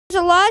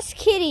There's a lost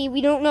kitty.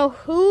 We don't know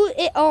who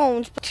it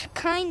owns, but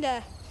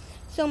kinda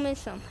still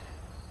miss him.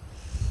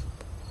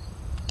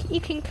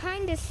 You can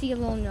kinda see a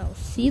little nose.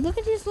 See, look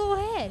at his little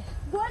head.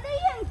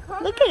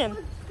 Look at him.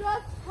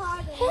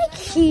 Hey,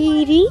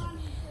 kitty.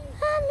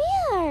 Come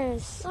here.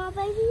 Oh,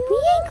 baby, We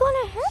ain't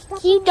gonna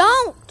hurt you.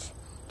 Don't.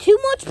 Too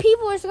much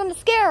people are gonna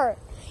scare her.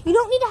 You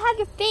don't need to have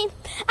your face.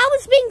 I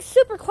was being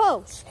super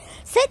close.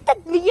 Set the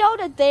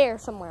Yoda there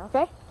somewhere,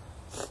 okay?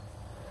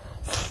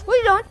 What are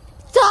you doing?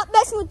 Stop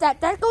messing with that.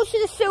 That goes to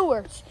the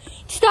sewers.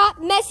 Stop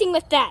messing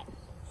with that.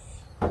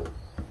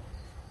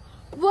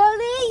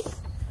 Woody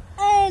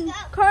and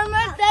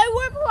Kermit, they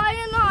were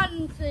playing hide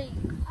and seek.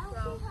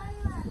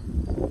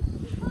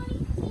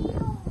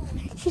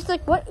 She's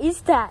like, what is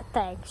that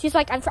thing? She's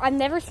like, I've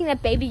never seen a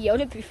baby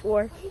Yoda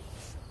before.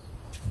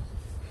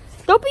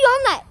 Don't be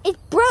on that. It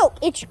broke.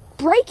 It's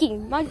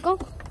breaking. My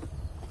God.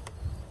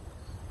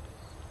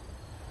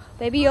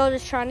 Baby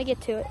Yoda's trying to get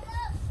to it.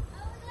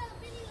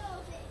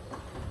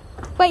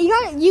 Wait,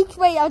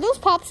 wait, are those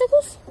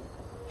popsicles?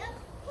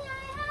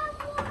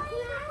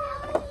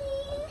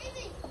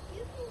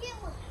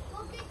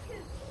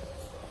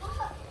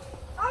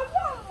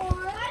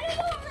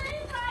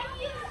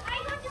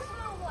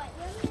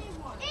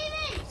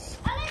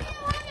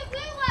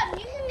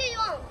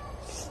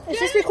 Is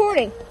this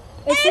recording?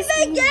 Get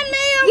me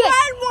a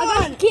red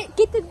one!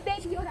 Get the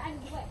baby Yoda out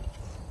of the way.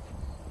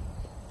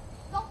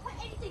 Don't put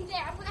anything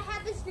there. I'm gonna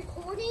have this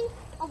recording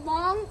a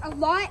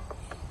lot,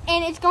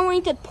 and it's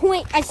going to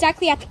point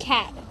exactly at the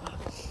cat.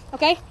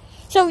 Okay?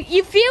 So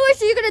you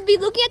viewers, you're gonna be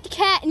looking at the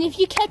cat, and if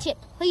you catch it,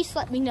 please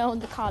let me know in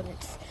the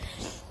comments.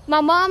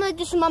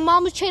 This is my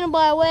mama's channel,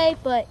 by the way,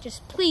 but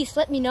just please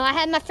let me know. I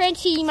had my friend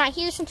see, you might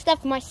hear some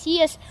stuff, you might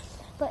see us,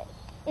 but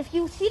if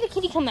you see the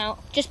kitty come out,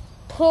 just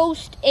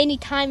post any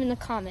time in the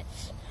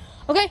comments.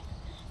 Okay?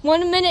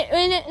 1 minute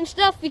in it and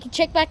stuff, we can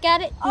check back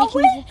at it.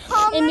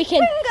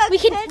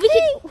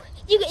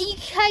 You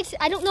guys,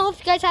 I don't know if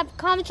you guys have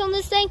comments on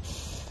this thing,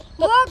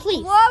 but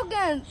please,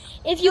 Logan,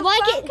 if you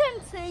like it,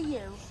 can see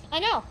you. I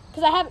know,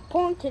 because I have it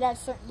pointed at a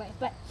certain way,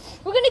 but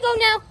we're gonna go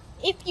now.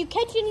 If you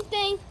catch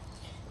anything,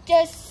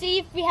 just see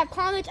if we have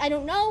comments. I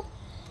don't know. Or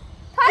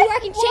I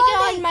can check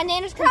it on my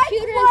Nana's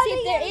computer and see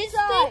if there is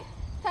thing.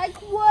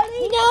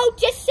 No,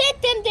 just set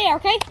them there,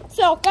 okay?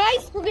 So,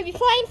 guys, we're going to be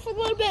playing for a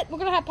little bit. We're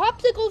going to have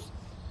popsicles.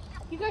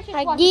 You guys should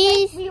watch.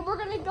 We're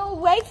going to go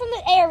away from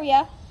the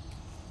area.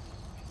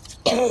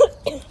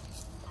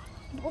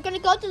 We're going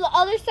to go to the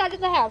other side of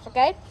the house,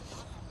 okay?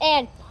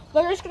 And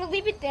we're just going to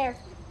leave it there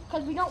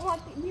because we don't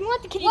want we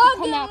want the kitty to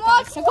come out,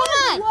 guys. So, come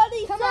on.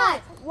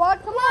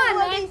 Come on,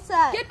 man.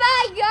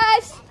 Goodbye,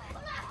 guys.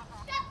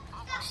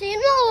 See you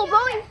in a little,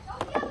 boy.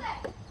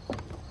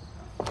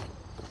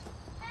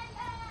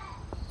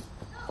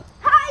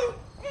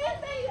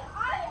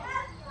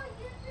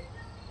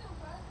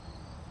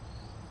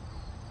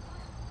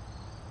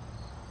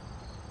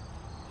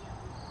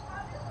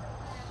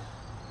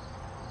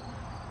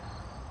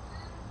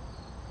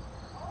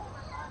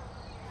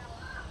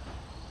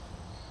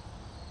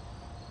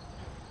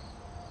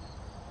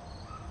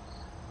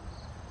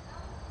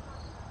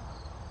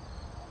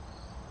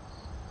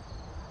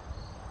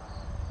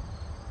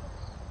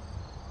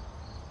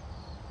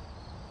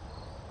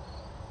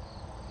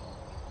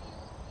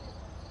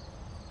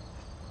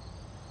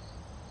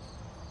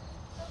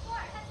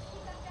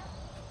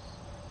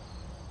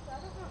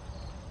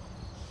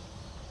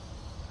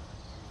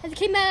 Has it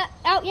came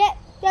out yet,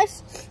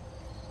 guys?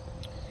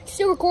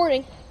 Still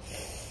recording.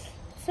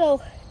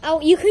 So,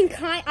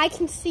 I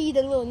can see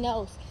the little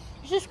nose.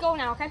 Let's just go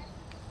now, okay?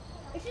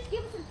 Let's just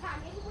give it some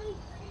time. Anybody?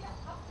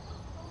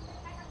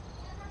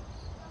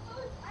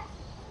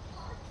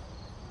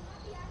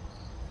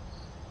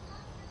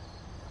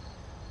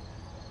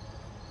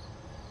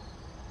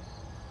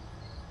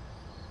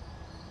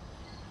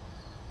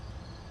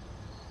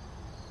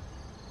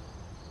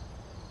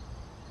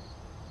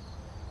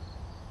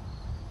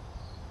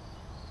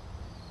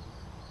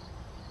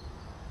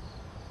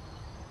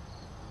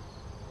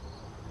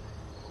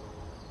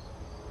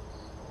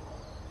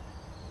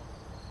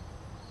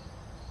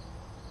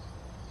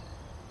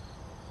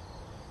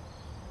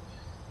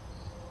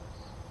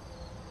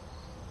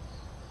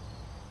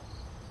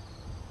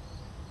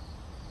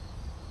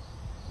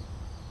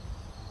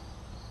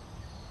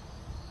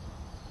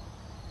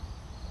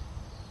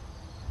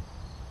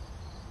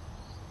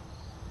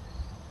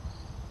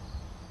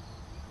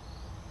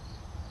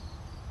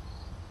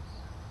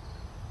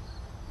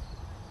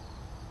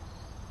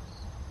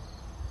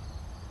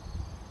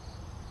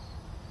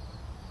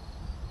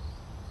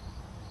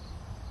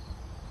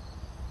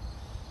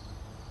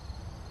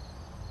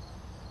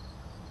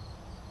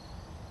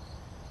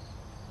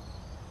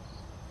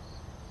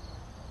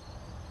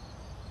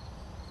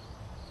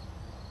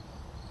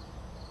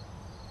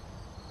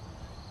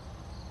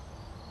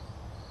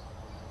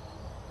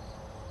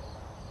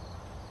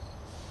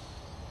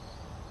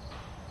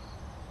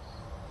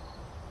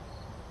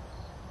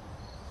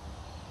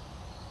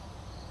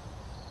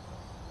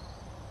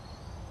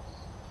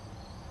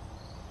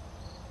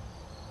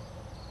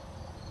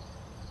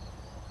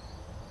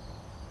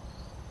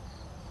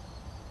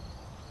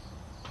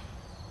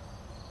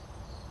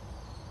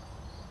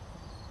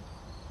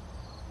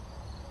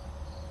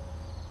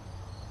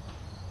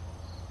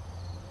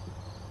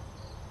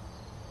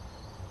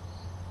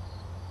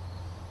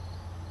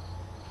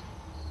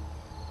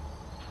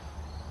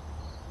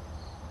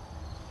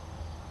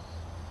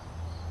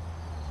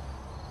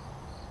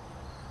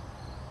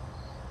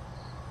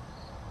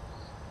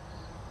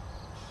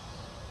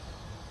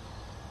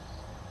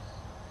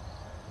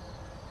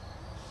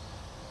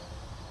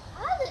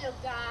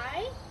 little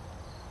guy.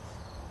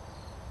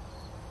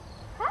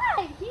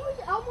 Hi, he was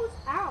almost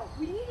out.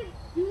 We need to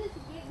do this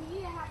again. We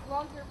need to have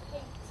longer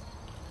pace.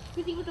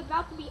 Because he was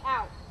about to be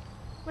out.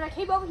 When I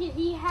came over here,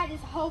 he had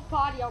his whole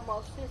body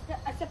almost,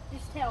 except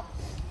his tail.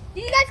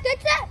 Did you guys get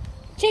that?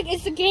 Check,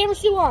 is the camera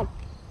still on?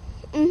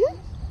 Mm-hmm.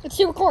 It's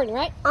still recording,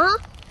 right? Uh-huh.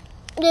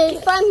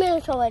 There's 5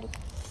 minutes already.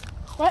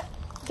 What?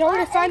 It's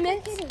already 5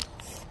 minutes?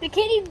 The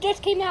kitty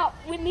just came out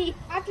with me.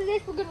 After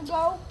this, we're gonna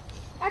go.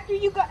 After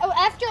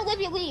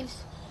Olivia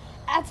leaves,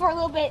 for a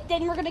little bit,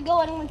 then we're gonna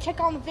go and I'm gonna check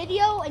on the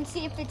video and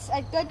see if it's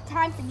a good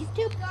time for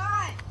YouTube.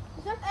 God,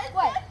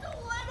 What? it's a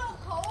little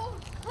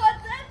cold, but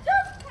that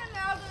just came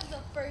out of the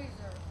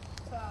freezer.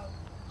 So.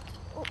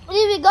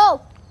 Evie,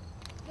 go.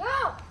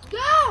 Go!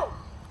 Go!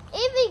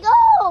 Evie,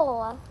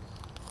 go.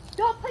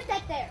 Don't put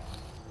that there.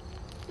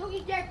 Don't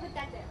you dare put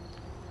that there.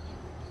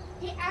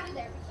 Get out of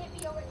there. We can't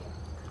be over here.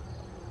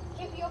 We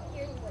can't be over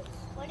here anyways.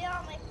 What do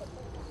y'all make it?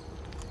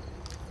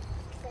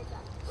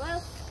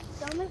 Well,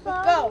 Don't make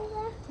let's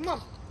go. Come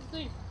on. Let's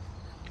leave.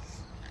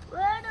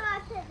 Where do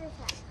I sit this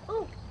at?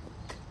 Oh.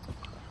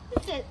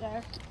 Just sit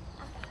there.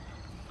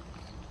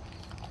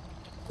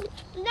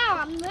 Now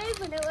I'm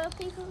moving it where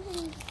people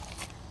can.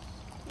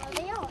 Well,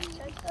 they are.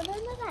 So it's good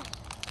in the back.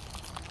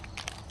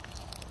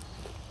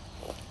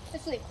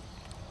 Let's leave.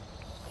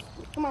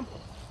 Come on.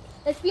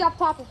 Let's be up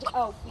top of it.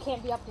 Oh, we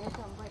can't be up here.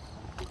 Come on, break.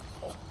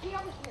 Be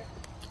over here.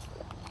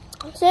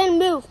 I'm saying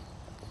move.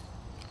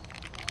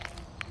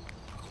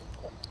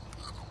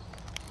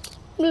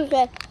 Move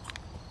that.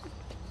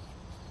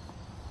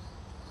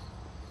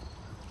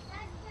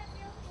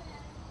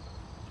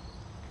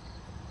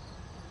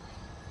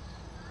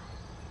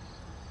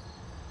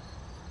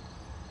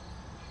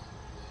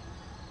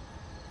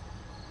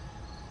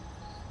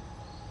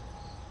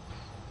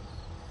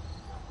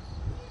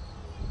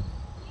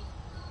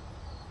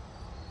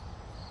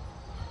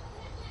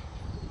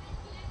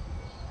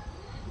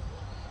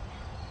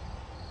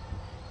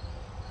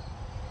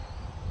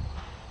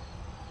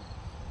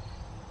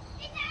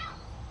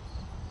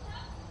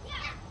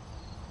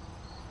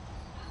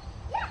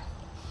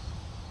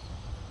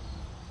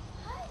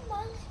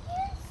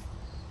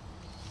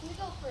 You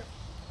go first.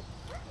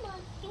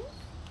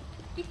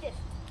 Eat this.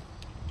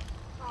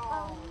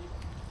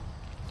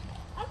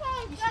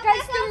 You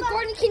guys still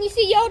recording? Can you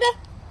see Yoda?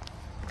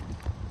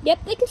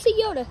 Yep, they can see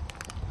Yoda.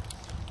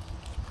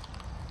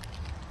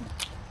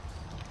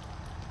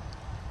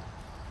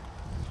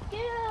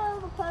 Get a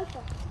little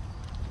closer.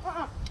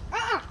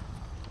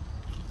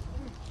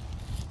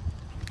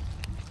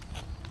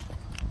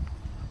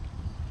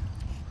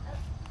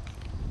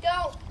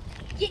 Don't.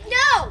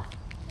 No!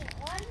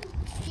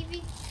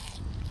 Evie.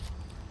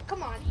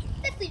 Come on.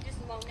 Let's leave this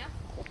alone now.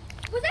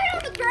 Was that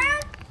on the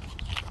ground?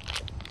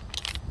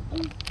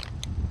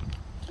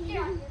 Get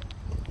on here.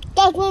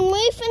 Guys, when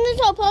we finish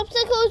our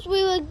popsicles,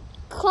 we would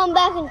come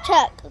back and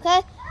check,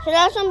 okay? So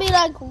that's gonna be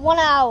like 1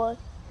 hour.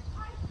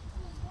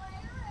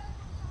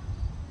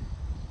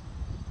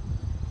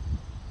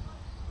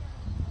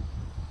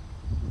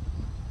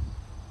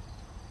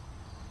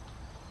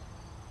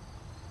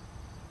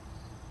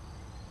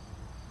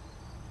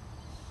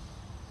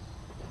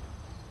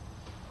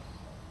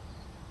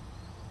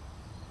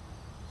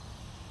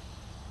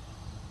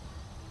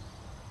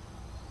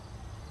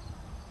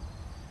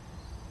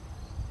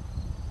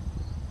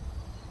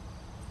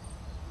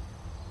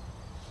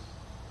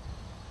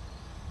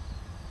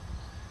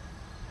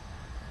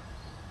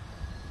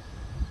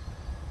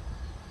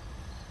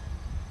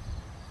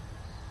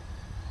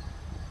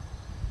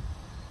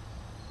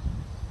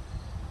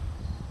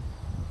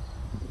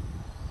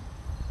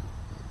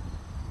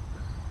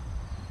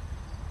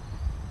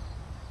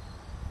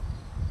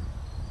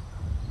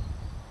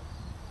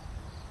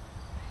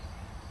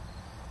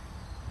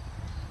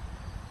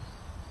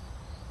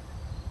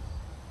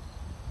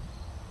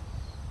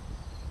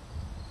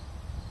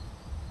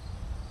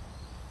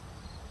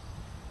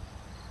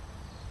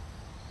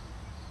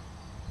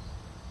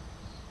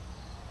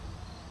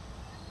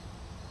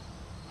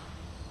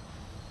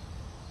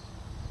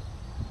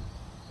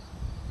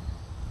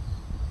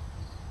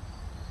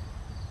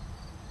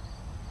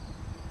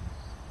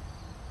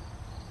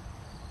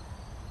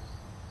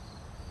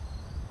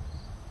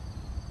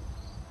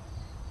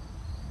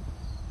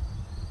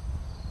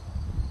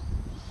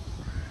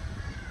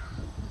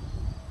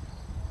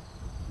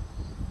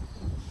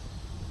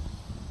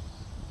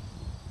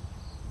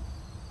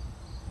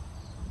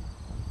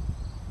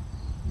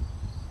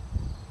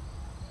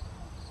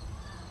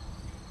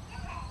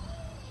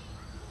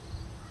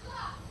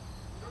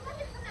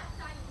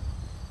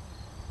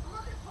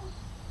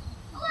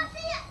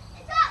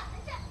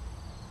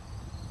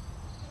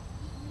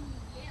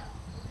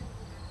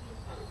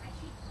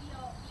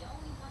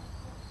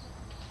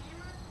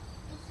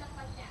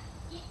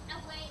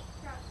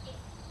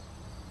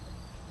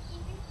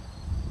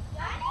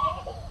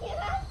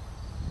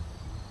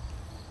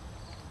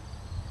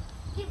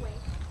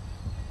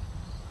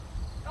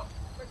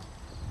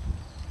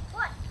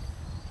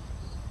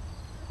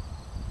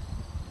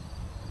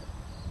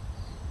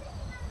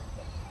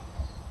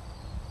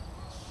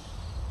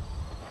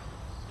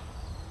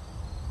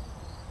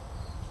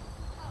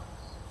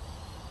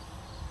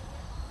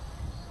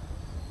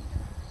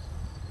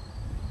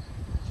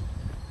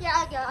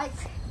 guys.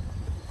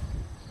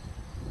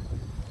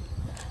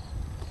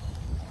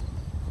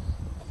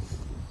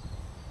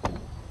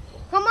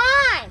 Come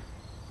on!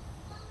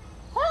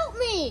 Help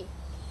me!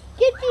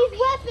 Get these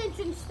weapons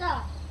and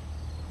stuff.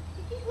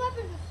 Get these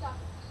weapons and stuff.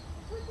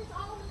 Put this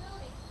all in the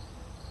building.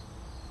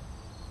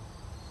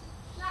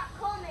 Not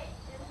coming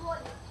and wood.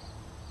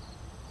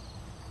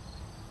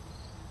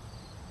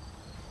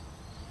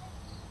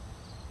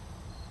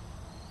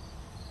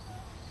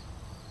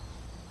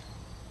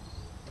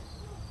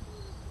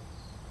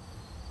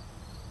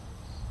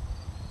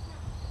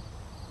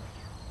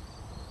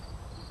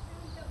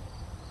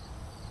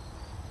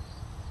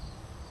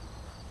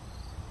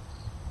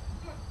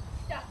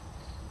 Stop.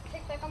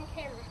 Take back on the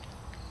camera.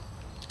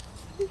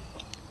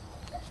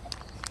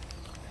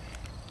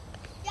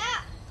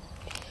 Yeah.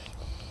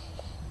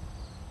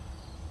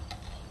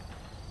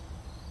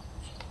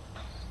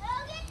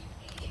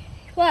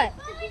 What?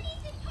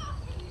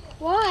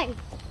 Why?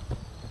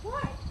 What?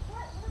 What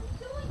are we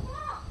doing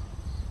wrong?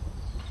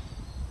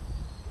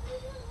 What are we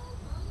doing wrong,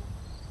 Mom?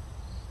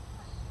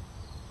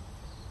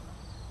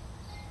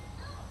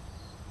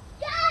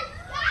 Dad!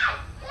 Dad!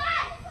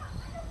 Dad!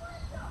 I don't want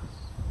to go.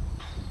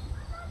 I'm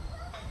not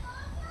going,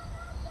 Mom.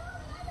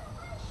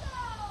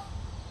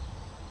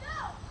 No,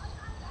 I don't want to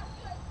go. No, I'm good. I'm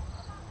good.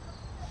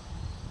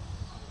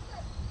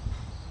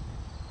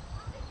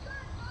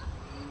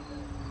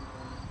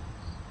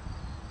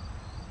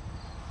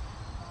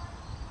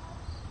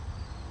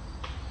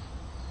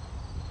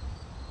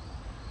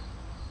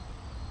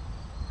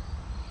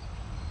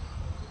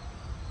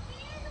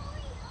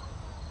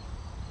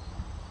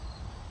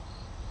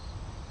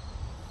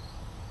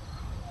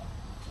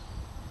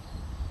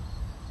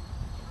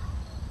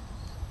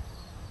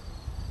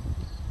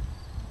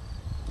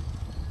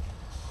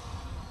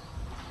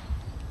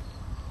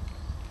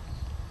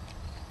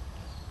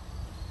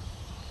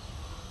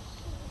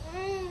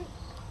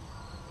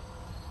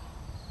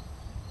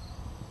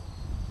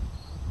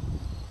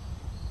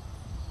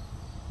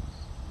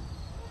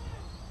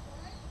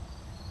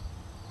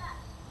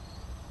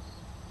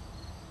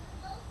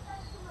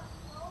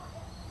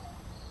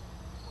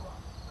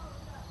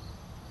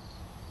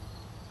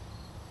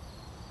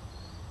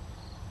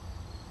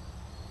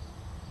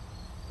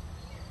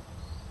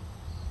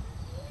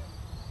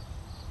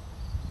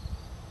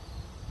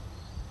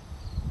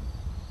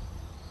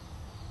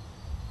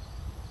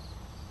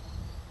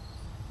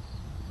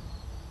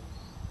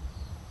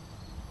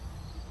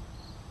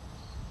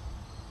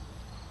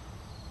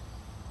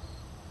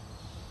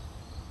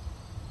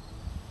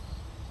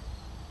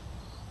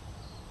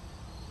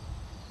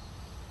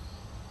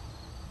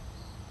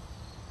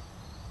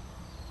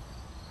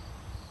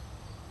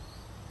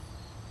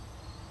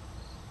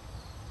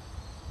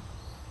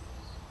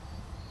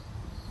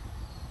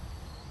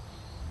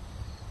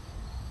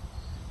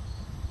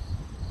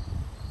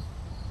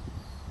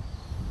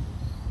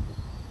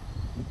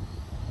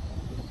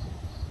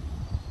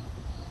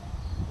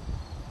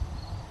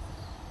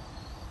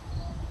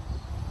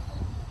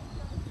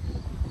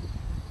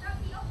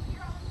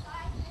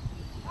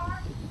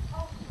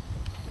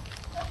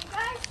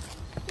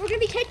 We're going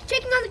to be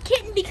checking on the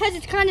kitten because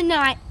it's kind of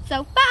not.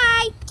 So,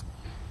 bye.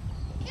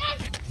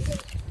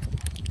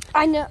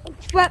 I know,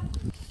 but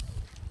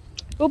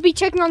we'll be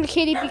checking on the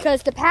kitty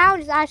because the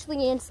pound is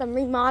actually in some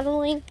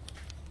remodeling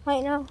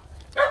right now.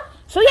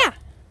 So, yeah.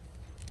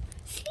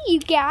 See you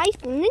guys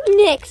in the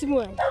next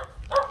one.